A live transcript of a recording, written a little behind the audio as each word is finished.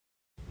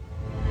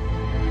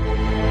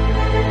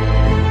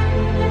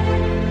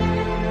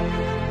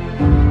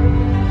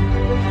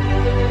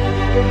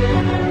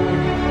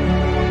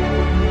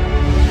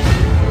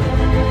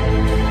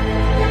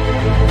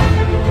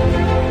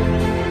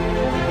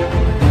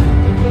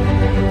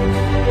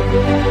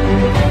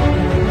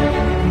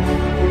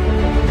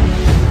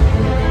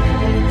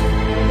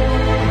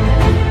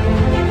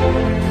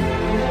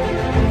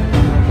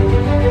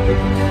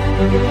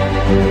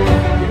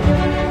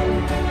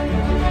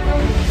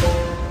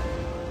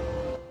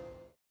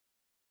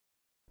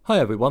Hi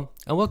everyone,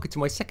 and welcome to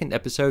my second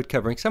episode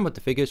covering some of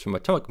the figures from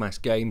Atomic Mass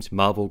Games'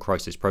 Marvel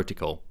Crisis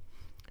Protocol.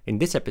 In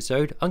this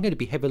episode, I'm going to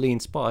be heavily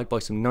inspired by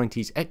some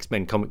 90s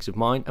X-Men comics of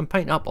mine and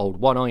paint up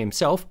old One Eye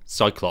himself,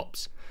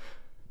 Cyclops.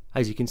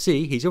 As you can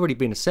see, he's already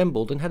been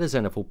assembled and had a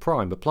Zenithal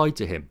Prime applied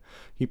to him.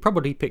 You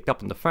probably picked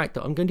up on the fact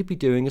that I'm going to be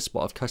doing a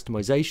spot of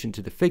customization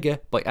to the figure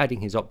by adding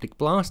his Optic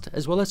Blast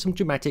as well as some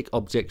dramatic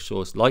object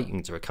source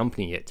lighting to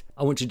accompany it.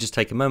 I want to just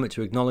take a moment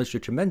to acknowledge the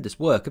tremendous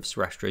work of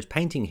Sarastro's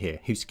painting here,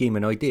 whose scheme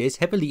and ideas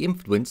heavily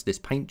influenced this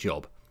paint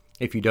job.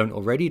 If you don't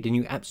already, then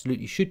you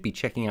absolutely should be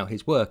checking out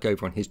his work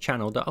over on his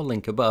channel that I'll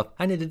link above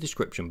and in the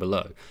description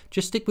below.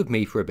 Just stick with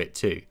me for a bit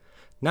too.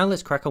 Now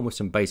let's crack on with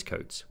some base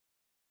coats.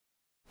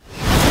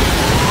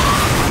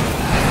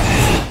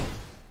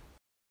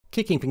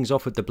 Kicking things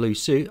off with the blue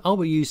suit, I'll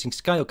be using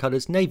Scale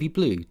Colour's navy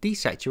blue,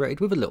 desaturated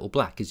with a little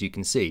black as you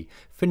can see,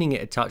 thinning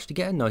it a touch to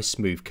get a nice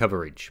smooth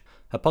coverage.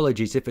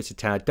 Apologies if it's a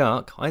tad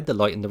dark, I had the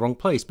light in the wrong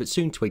place but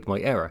soon tweaked my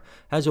error.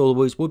 As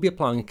always, we'll be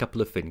applying a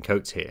couple of thin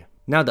coats here.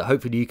 Now that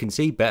hopefully you can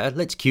see better,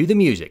 let's cue the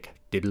music.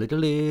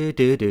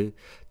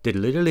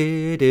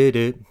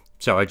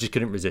 Sorry, I just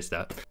couldn't resist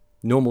that.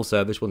 Normal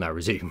service will now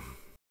resume.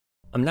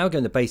 I'm now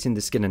going to base in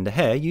the skin and the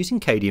hair using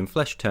Cadian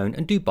Fleshtone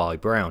and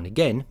Dubai Brown,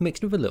 again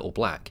mixed with a little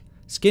black.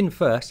 Skin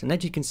first, and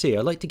as you can see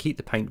I like to keep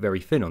the paint very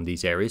thin on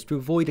these areas to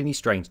avoid any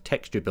strange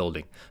texture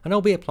building, and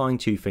I'll be applying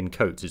 2 thin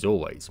coats as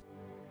always.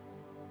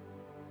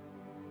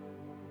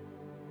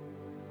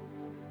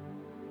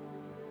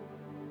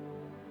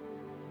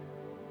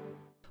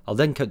 I'll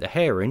then coat the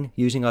hair in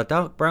using our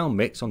dark brown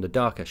mix on the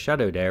darker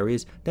shadowed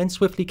areas, then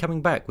swiftly coming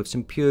back with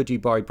some pure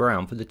Dubai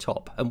Brown for the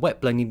top and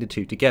wet blending the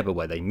two together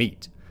where they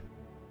meet.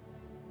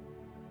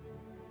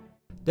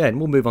 Then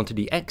we'll move on to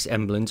the X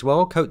emblems where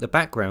I'll coat the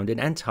background in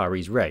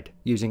Antares Red,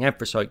 using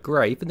Anthracite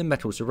Grey for the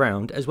metals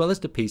around as well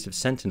as the piece of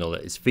Sentinel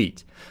at his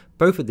feet.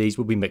 Both of these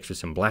will be mixed with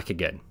some black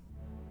again.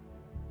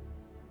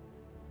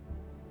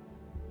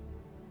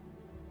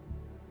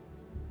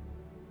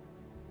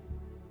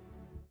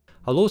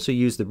 I'll also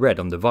use the red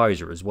on the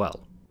visor as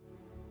well.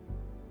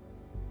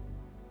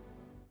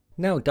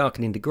 Now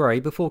darkening the grey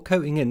before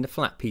coating in the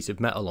flat piece of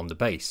metal on the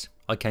base.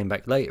 I came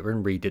back later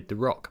and redid the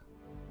rock.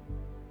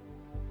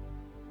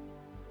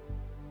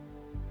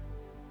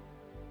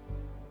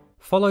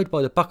 Followed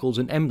by the buckles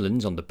and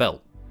emblems on the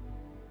belt.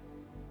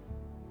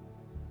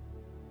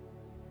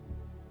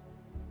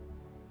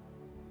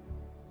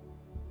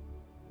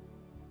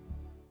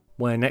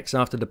 Where next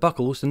after the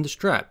buckles and the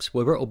straps,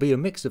 where it will be a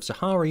mix of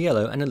Sahara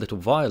Yellow and a little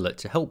violet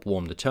to help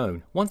warm the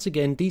tone, once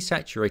again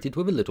desaturated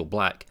with a little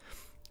black.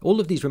 All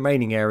of these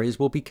remaining areas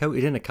will be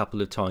coated in a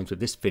couple of times with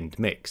this thinned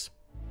mix.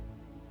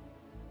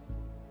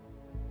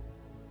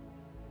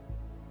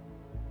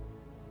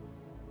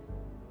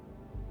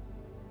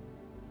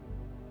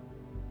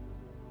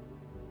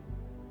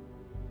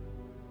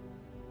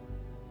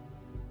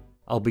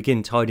 I'll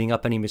begin tidying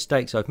up any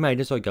mistakes I've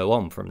made as I go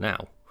on from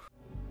now.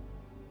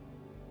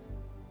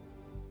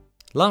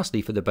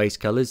 Lastly for the base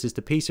colours is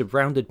the piece of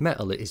rounded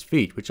metal at his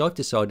feet, which I've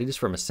decided is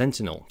from a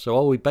Sentinel, so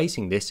I'll be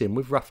basing this in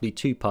with roughly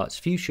 2 parts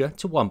Fuchsia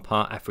to 1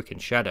 part African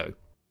Shadow.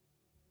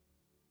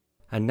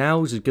 And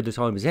now is as good a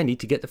time as any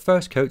to get the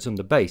first coats on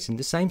the base in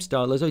the same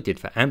style as I did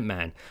for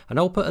Antman, and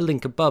I'll put a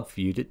link above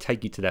for you to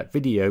take you to that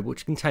video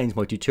which contains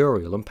my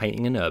tutorial on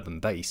painting an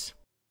urban base.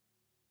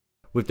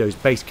 With those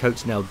base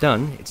coats now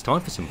done, it's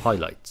time for some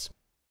highlights.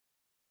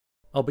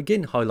 I'll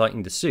begin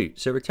highlighting the suit,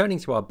 so returning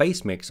to our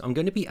base mix I'm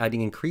going to be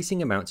adding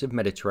increasing amounts of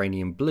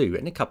Mediterranean blue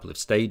in a couple of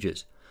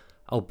stages.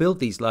 I'll build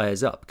these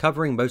layers up,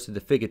 covering most of the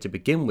figure to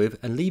begin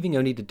with and leaving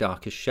only the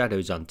darkest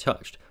shadows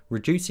untouched,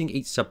 reducing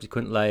each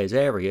subsequent layer's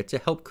area to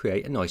help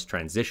create a nice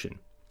transition.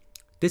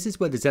 This is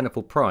where the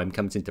Zenithal Prime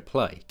comes into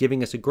play,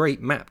 giving us a great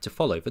map to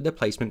follow for the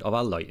placement of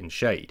our light and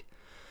shade.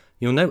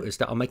 You'll notice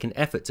that I'll make an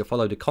effort to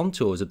follow the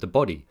contours of the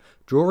body,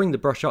 drawing the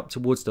brush up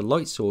towards the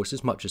light source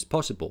as much as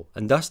possible,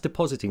 and thus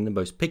depositing the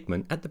most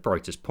pigment at the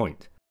brightest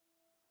point.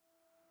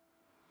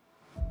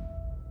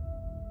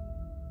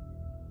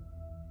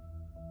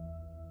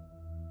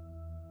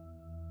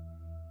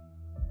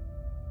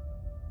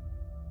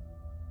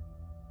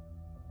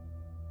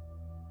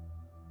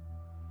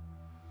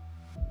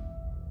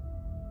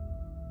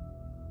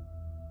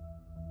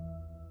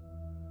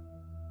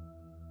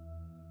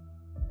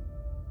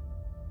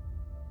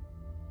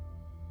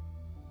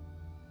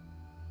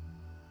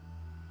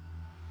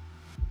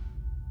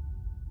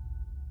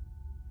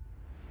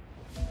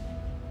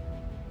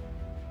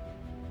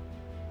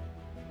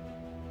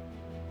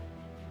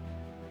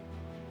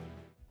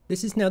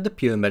 This is now the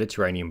pure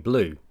Mediterranean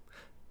blue.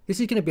 This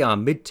is going to be our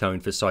mid-tone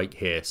for Psyche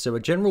here, so a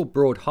general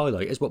broad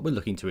highlight is what we're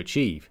looking to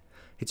achieve.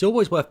 It's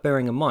always worth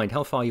bearing in mind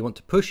how far you want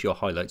to push your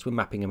highlights when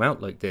mapping them out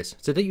like this,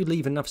 so that you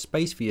leave enough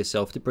space for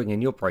yourself to bring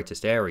in your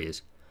brightest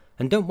areas.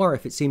 And don't worry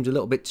if it seems a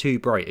little bit too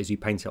bright as you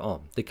paint it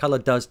on, the colour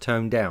does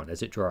tone down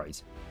as it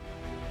dries.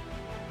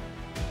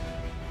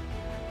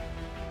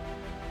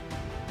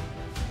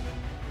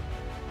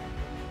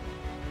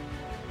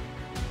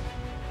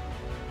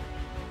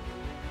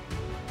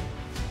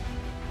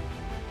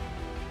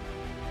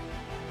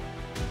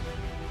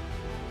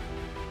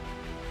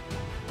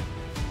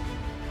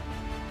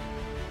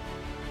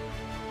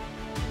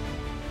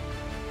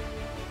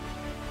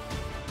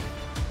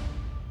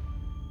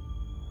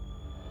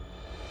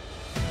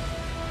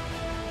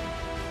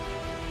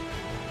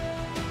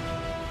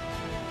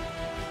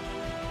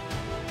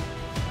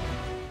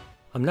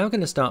 I'm now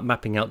going to start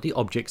mapping out the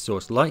object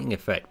source lighting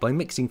effect by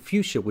mixing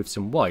fuchsia with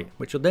some white,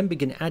 which will then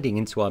begin adding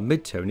into our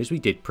midtone as we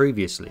did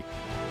previously.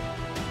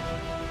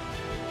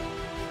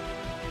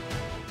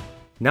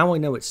 Now I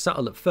know it's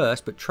subtle at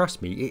first, but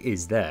trust me, it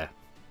is there.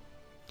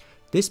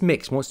 This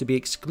mix wants to be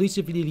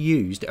exclusively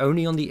used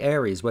only on the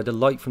areas where the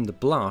light from the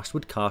blast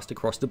would cast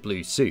across the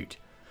blue suit.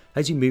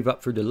 As you move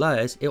up through the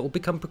layers, it will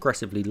become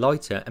progressively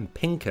lighter and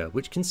pinker,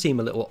 which can seem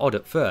a little odd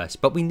at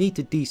first, but we need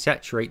to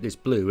desaturate this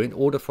blue in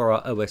order for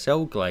our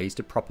OSL glaze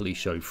to properly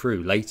show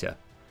through later.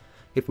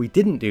 If we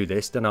didn't do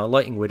this, then our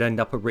lighting would end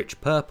up a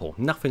rich purple,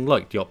 nothing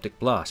like the Optic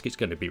Blast it's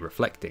going to be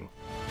reflecting.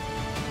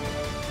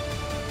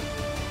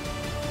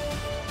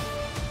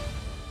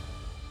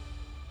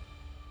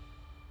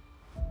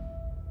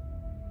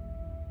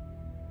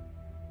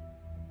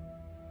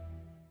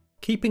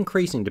 Keep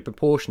increasing the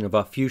proportion of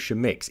our fuchsia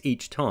mix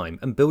each time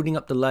and building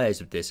up the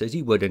layers of this as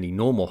you would any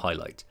normal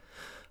highlight.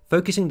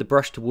 Focusing the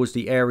brush towards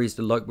the areas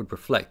the light would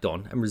reflect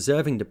on and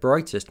reserving the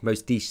brightest,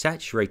 most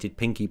desaturated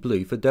pinky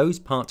blue for those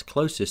parts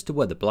closest to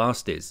where the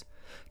blast is.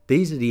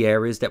 These are the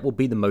areas that will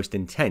be the most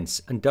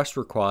intense and thus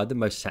require the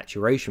most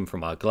saturation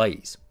from our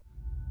glaze.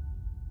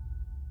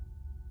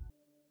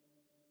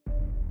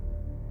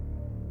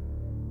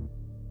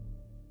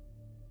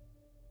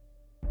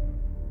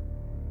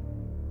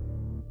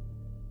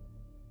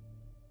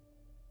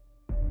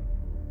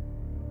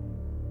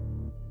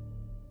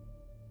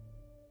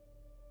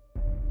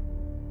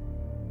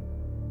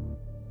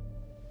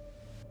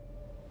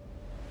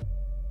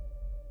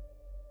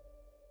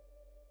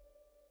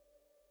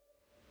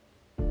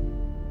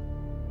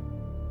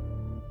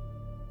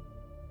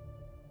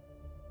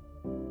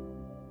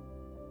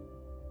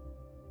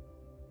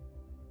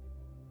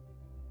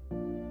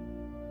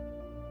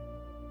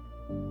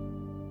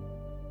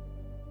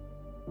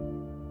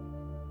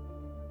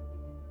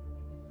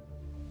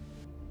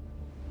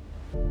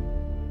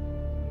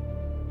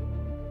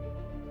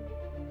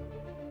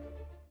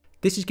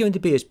 This is going to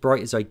be as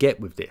bright as I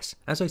get with this.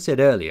 As I said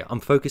earlier, I'm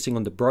focusing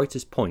on the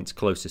brightest points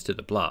closest to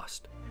the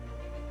blast.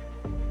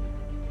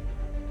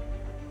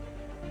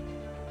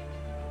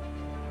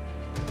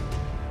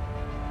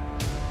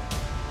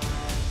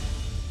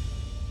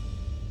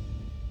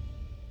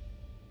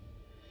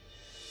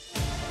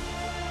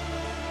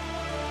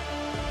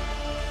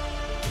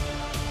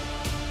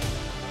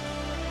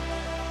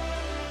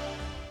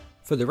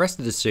 For the rest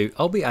of the suit,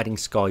 I'll be adding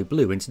sky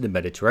blue into the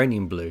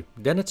Mediterranean blue,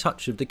 then a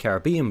touch of the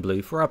Caribbean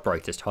blue for our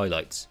brightest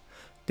highlights.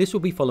 This will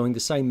be following the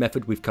same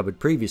method we've covered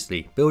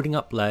previously, building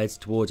up layers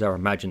towards our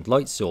imagined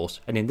light source,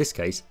 and in this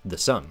case, the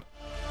sun.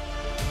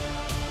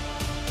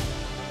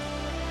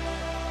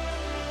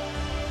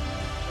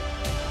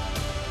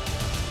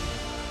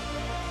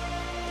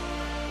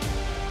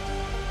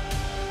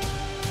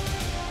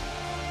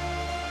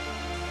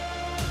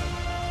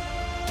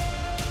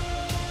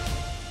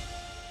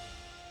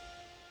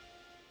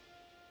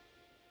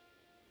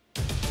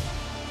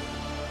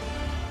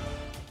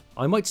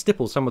 I might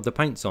stipple some of the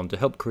paints on to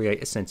help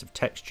create a sense of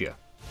texture.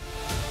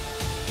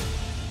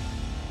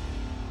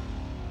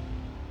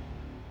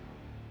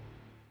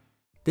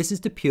 This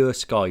is the pure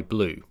sky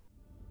blue.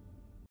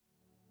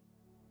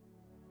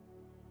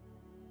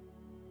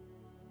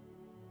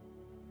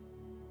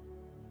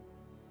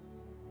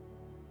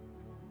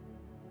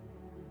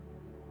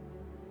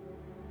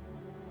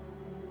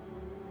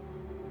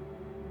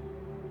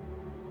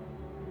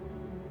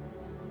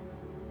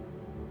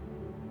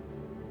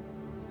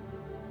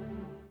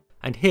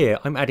 And here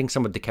I'm adding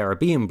some of the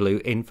Caribbean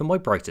blue in for my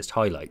brightest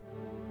highlight.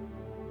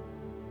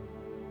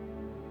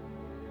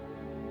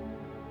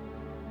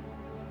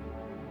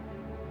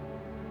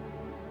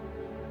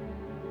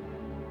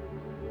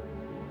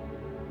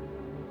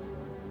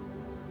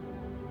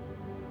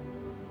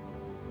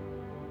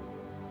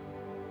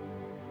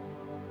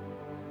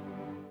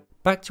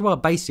 Back to our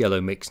base yellow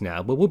mix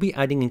now, where we'll be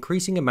adding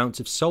increasing amounts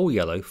of soul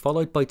yellow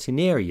followed by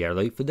Tenere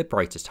yellow for the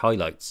brightest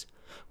highlights.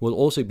 We'll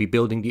also be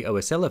building the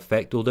OSL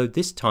effect, although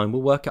this time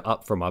we'll work it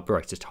up from our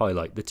brightest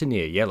highlight, the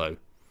Tenere yellow.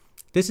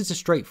 This is a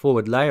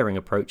straightforward layering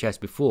approach as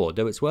before,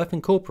 though it's worth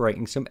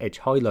incorporating some edge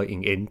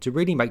highlighting in to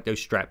really make those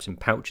straps and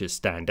pouches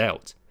stand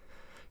out.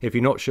 If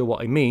you're not sure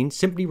what I mean,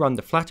 simply run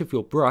the flat of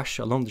your brush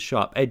along the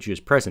sharp edges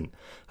present,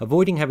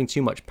 avoiding having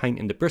too much paint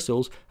in the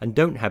bristles, and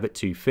don't have it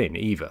too thin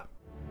either.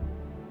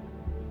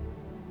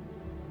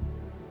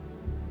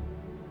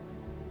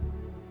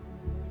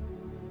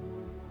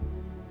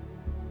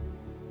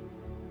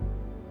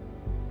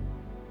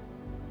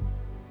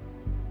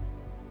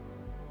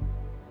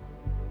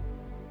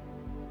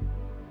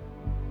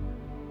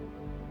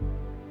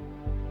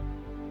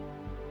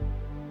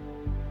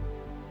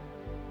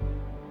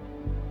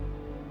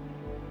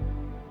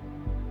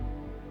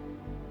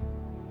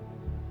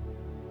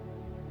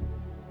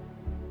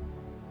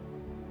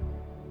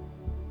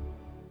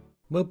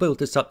 We'll build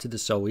this up to the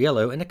soul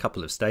yellow in a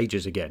couple of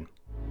stages again.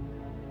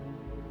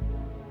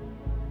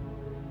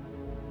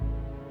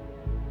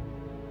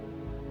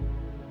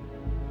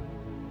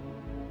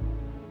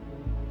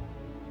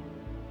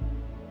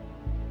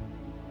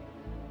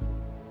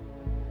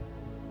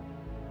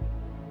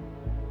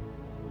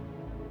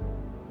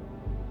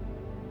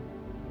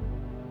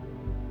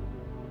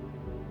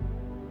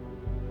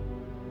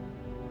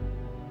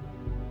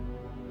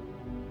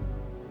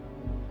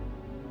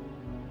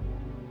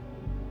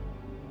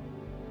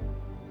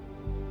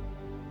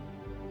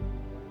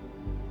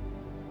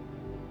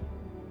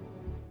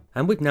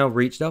 And we've now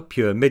reached our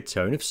pure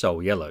mid-tone of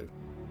Sahara Yellow.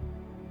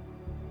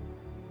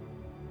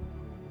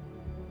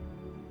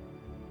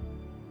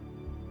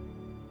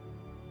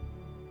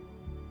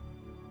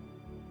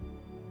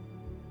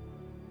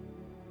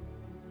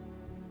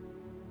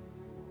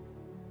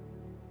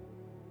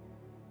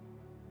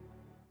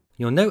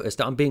 You'll notice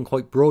that I'm being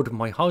quite broad with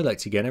my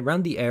highlights again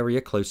around the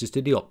area closest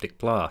to the Optic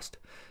Blast.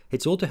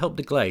 It's all to help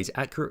the glaze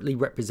accurately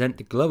represent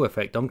the glow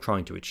effect I'm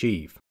trying to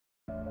achieve.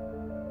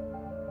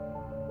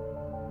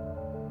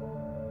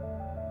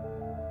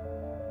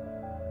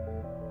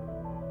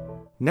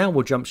 Now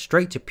we'll jump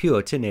straight to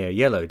pure Cadian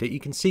Yellow that you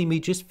can see me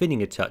just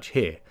thinning a touch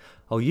here.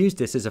 I'll use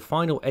this as a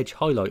final edge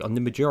highlight on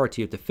the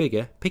majority of the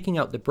figure, picking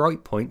out the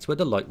bright points where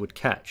the light would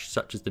catch,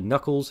 such as the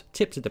knuckles,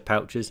 tips of the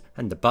pouches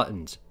and the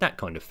buttons, that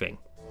kind of thing.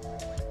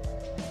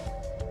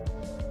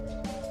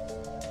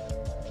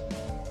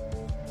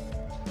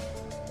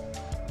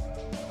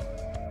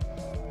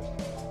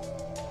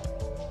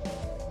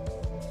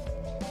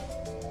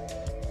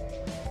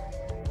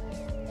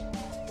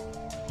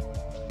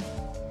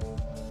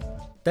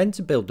 Then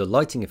to build the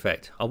lighting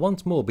effect, I'll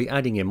once more be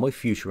adding in my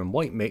fuchsia and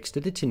white mix to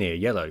the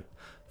Cadian Yellow,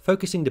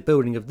 focusing the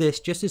building of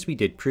this just as we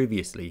did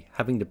previously,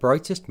 having the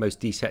brightest, most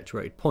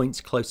desaturated points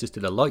closest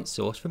to the light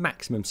source for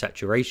maximum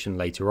saturation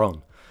later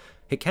on.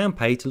 It can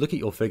pay to look at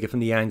your figure from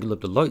the angle of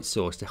the light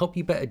source to help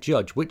you better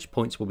judge which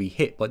points will be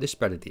hit by the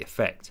spread of the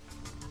effect.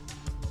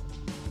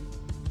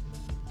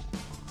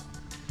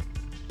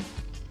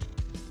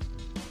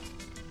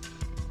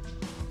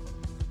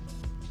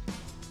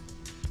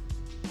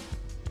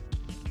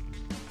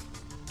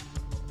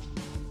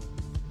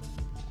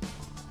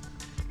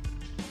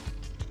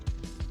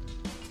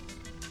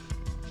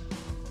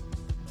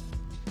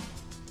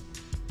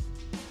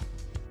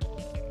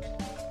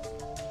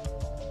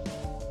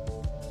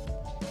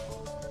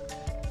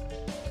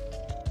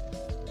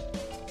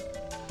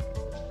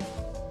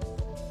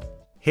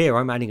 Here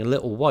I'm adding a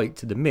little white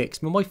to the mix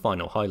for my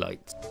final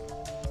highlights.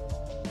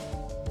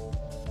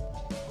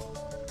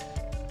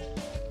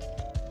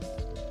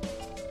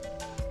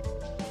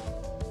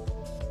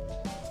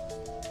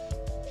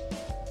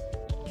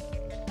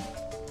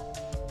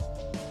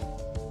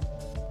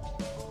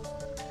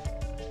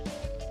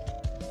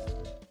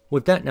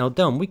 With that now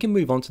done, we can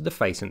move on to the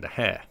face and the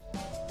hair.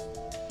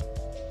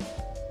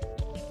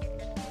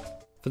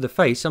 For the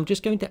face, I'm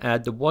just going to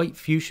add the white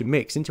fuchsia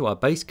mix into our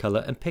base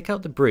colour and pick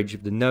out the bridge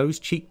of the nose,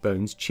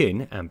 cheekbones,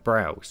 chin and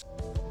brows.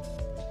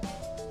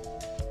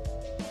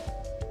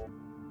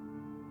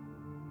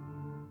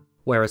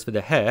 Whereas for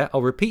the hair,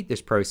 I'll repeat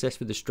this process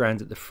for the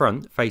strands at the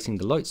front facing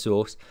the light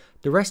source.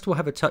 The rest will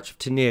have a touch of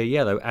Cadian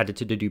Yellow added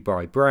to the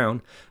Dubai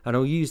brown, and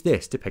I'll use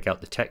this to pick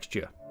out the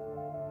texture.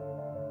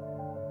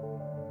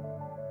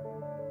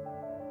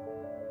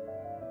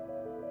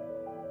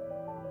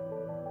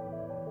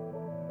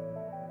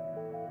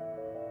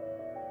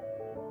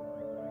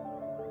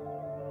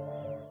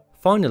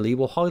 Finally,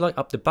 we'll highlight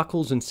up the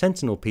buckles and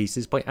sentinel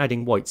pieces by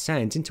adding white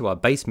sands into our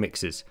base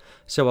mixes.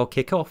 So I'll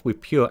kick off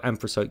with pure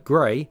Anthracite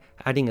Grey,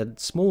 adding a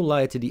small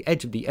layer to the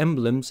edge of the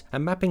emblems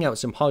and mapping out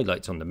some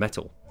highlights on the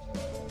metal.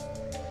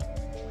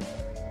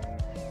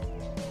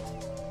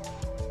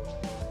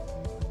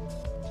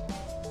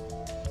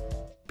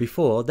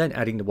 Before then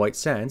adding the white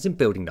sands and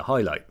building the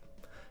highlight.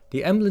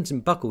 The emblems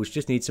and buckles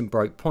just need some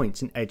bright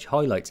points and edge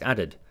highlights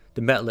added.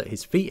 The metal at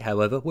his feet,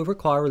 however, will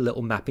require a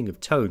little mapping of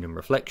tone and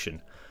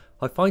reflection.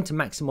 I find to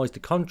maximise the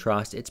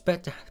contrast, it's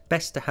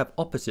best to have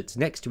opposites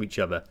next to each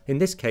other, in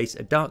this case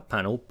a dark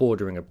panel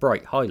bordering a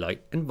bright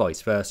highlight and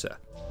vice versa.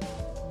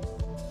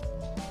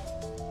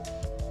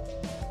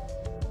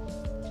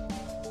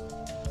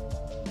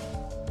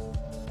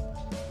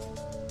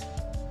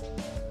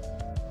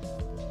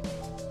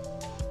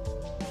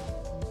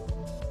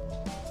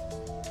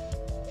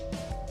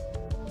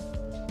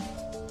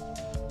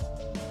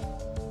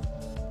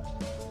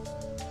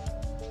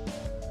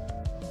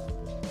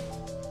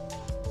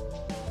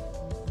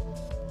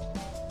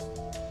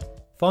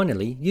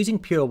 Finally, using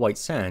pure white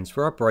sands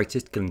for our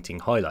brightest glinting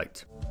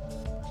highlight.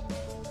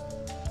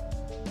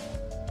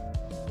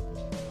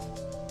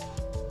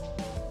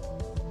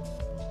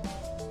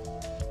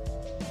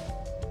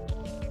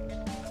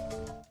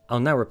 I'll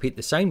now repeat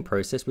the same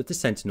process with the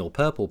sentinel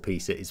purple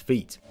piece at his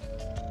feet.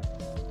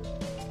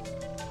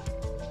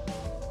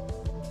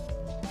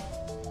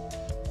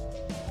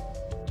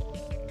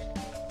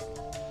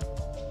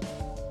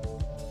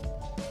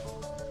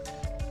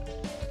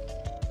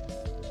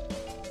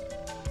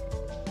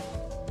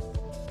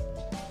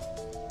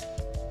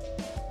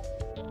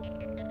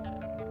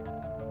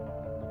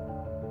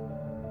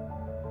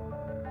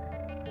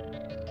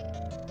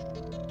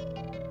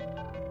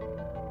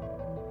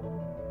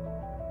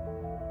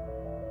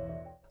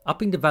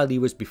 Upping the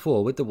value as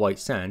before with the white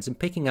sands and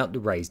picking out the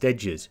raised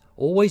edges,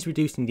 always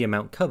reducing the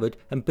amount covered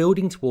and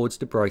building towards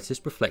the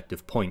brightest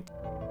reflective point.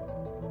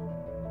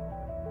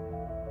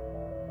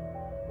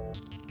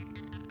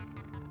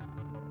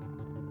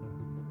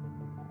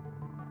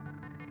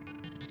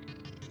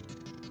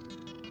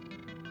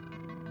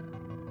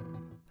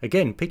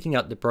 Again picking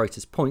out the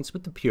brightest points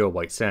with the pure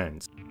white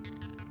sands.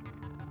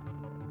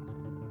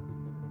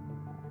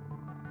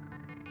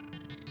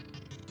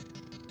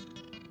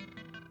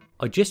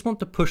 I just want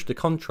to push the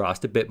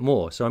contrast a bit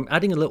more, so I'm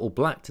adding a little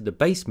black to the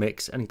base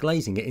mix and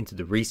glazing it into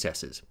the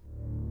recesses.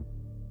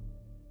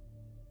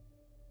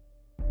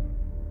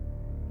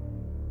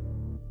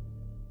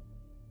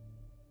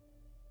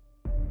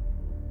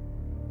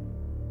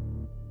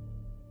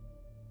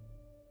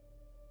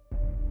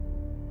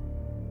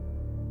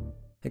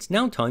 It's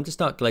now time to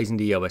start glazing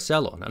the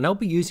OSL on, and I'll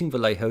be using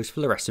Vallejo's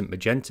fluorescent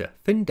magenta,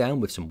 thinned down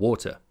with some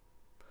water.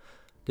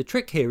 The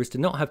trick here is to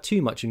not have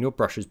too much in your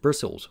brush's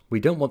bristles. We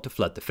don't want to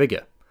flood the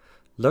figure.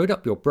 Load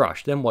up your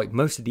brush, then wipe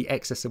most of the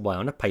excess away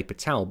on a paper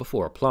towel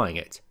before applying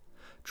it.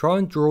 Try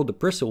and draw the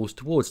bristles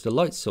towards the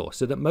light source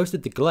so that most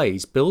of the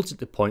glaze builds at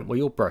the point where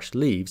your brush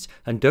leaves,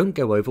 and don't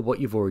go over what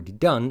you've already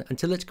done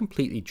until it's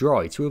completely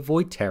dry to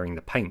avoid tearing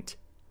the paint.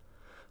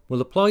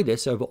 We'll apply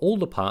this over all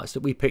the parts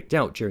that we picked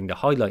out during the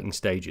highlighting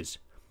stages.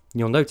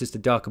 You'll notice the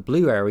darker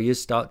blue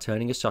areas start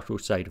turning a subtle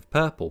shade of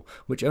purple,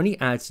 which only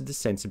adds to the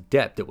sense of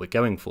depth that we're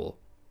going for.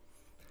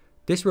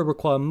 This will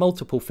require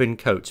multiple thin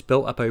coats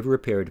built up over a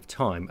period of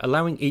time,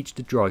 allowing each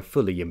to dry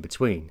fully in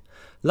between.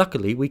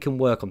 Luckily, we can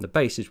work on the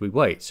base as we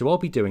wait, so I'll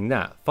be doing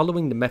that,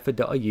 following the method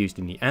that I used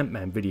in the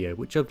Antman video,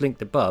 which I've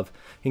linked above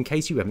in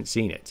case you haven't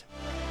seen it.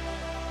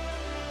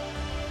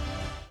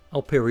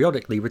 I'll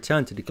periodically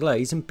return to the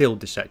glaze and build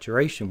the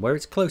saturation where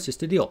it's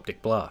closest to the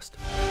Optic Blast.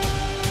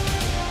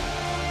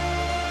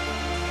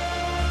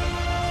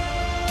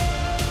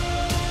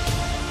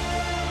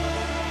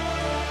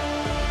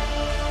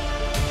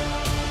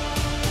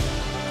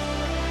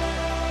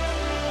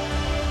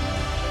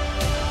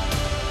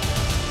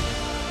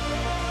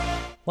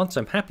 Once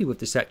I'm happy with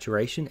the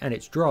saturation and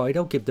it's dried,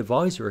 I'll give the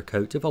visor a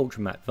coat of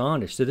ultramatte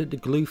varnish so that the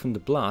glue from the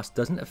blast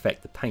doesn't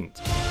affect the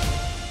paint.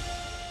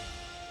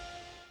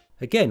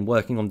 Again,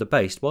 working on the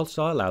base whilst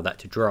I allow that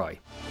to dry.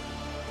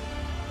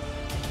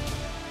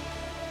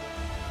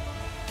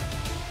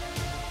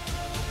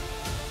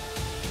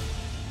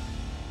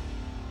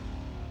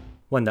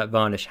 When that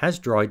varnish has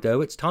dried though,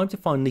 it's time to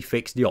finally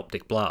fix the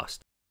Optic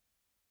Blast.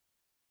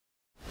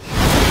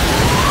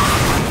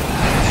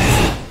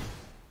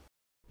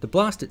 The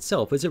blast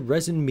itself is a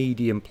resin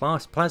medium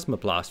plasma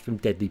blast from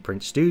Deadly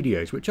Print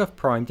Studios, which I've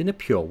primed in a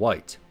pure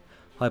white.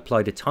 I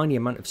applied a tiny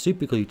amount of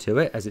superglue to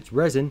it as it's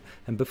resin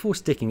and before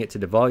sticking it to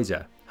the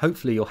visor.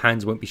 Hopefully your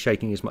hands won't be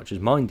shaking as much as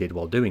mine did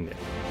while doing it.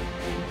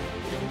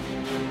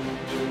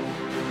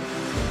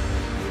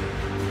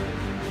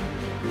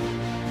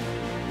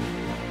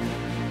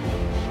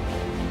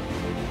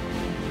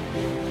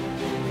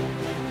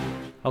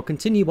 I'll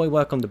continue my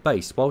work on the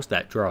base whilst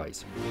that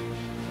dries.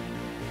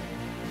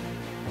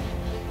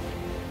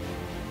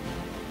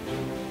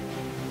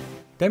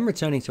 Then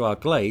returning to our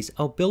glaze,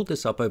 I'll build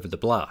this up over the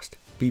blast.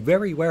 Be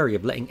very wary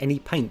of letting any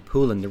paint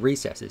pool in the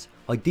recesses.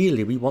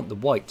 Ideally we want the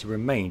white to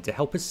remain to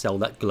help us sell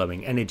that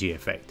glowing energy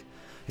effect.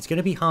 It's going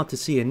to be hard to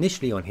see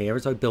initially on here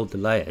as I build the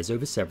layers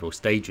over several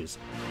stages.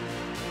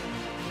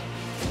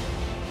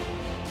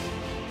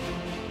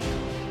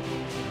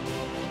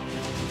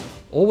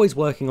 Always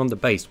working on the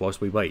base whilst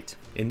we wait,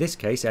 in this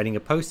case adding a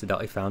poster that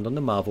I found on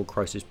the Marvel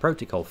Crisis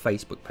Protocol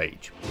Facebook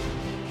page.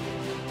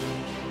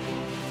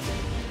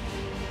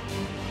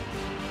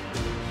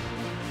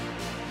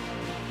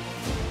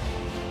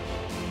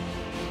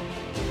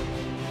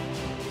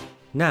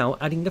 Now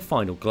adding the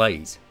final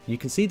glaze. You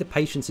can see the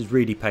patience has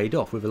really paid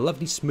off with a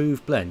lovely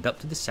smooth blend up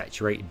to the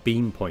saturated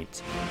beam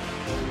point.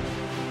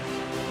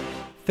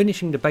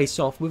 Finishing the base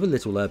off with a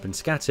little urban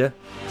scatter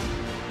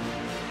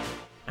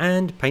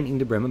and painting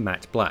the rim a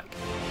matte black.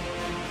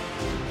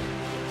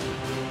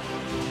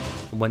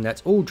 And when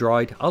that's all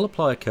dried, I'll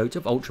apply a coat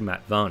of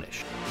ultramatte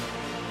varnish.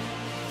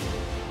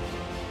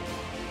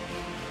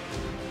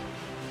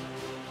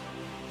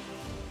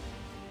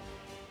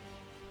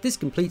 This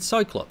completes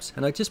Cyclops,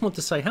 and I just want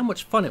to say how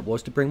much fun it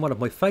was to bring one of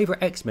my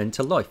favourite X-Men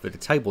to life with a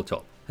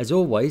tabletop. As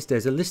always,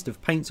 there's a list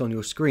of paints on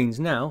your screens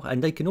now,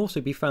 and they can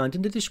also be found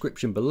in the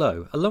description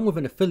below, along with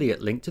an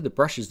affiliate link to the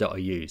brushes that I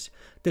use.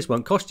 This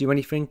won't cost you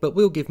anything, but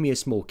will give me a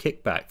small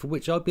kickback, for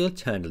which I'll be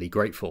eternally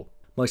grateful.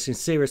 My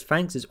sincerest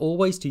thanks as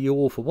always to you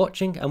all for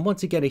watching, and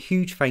once again a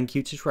huge thank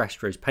you to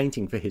Trastro's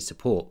Painting for his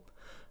support.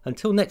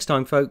 Until next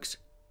time folks,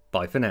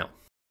 bye for now.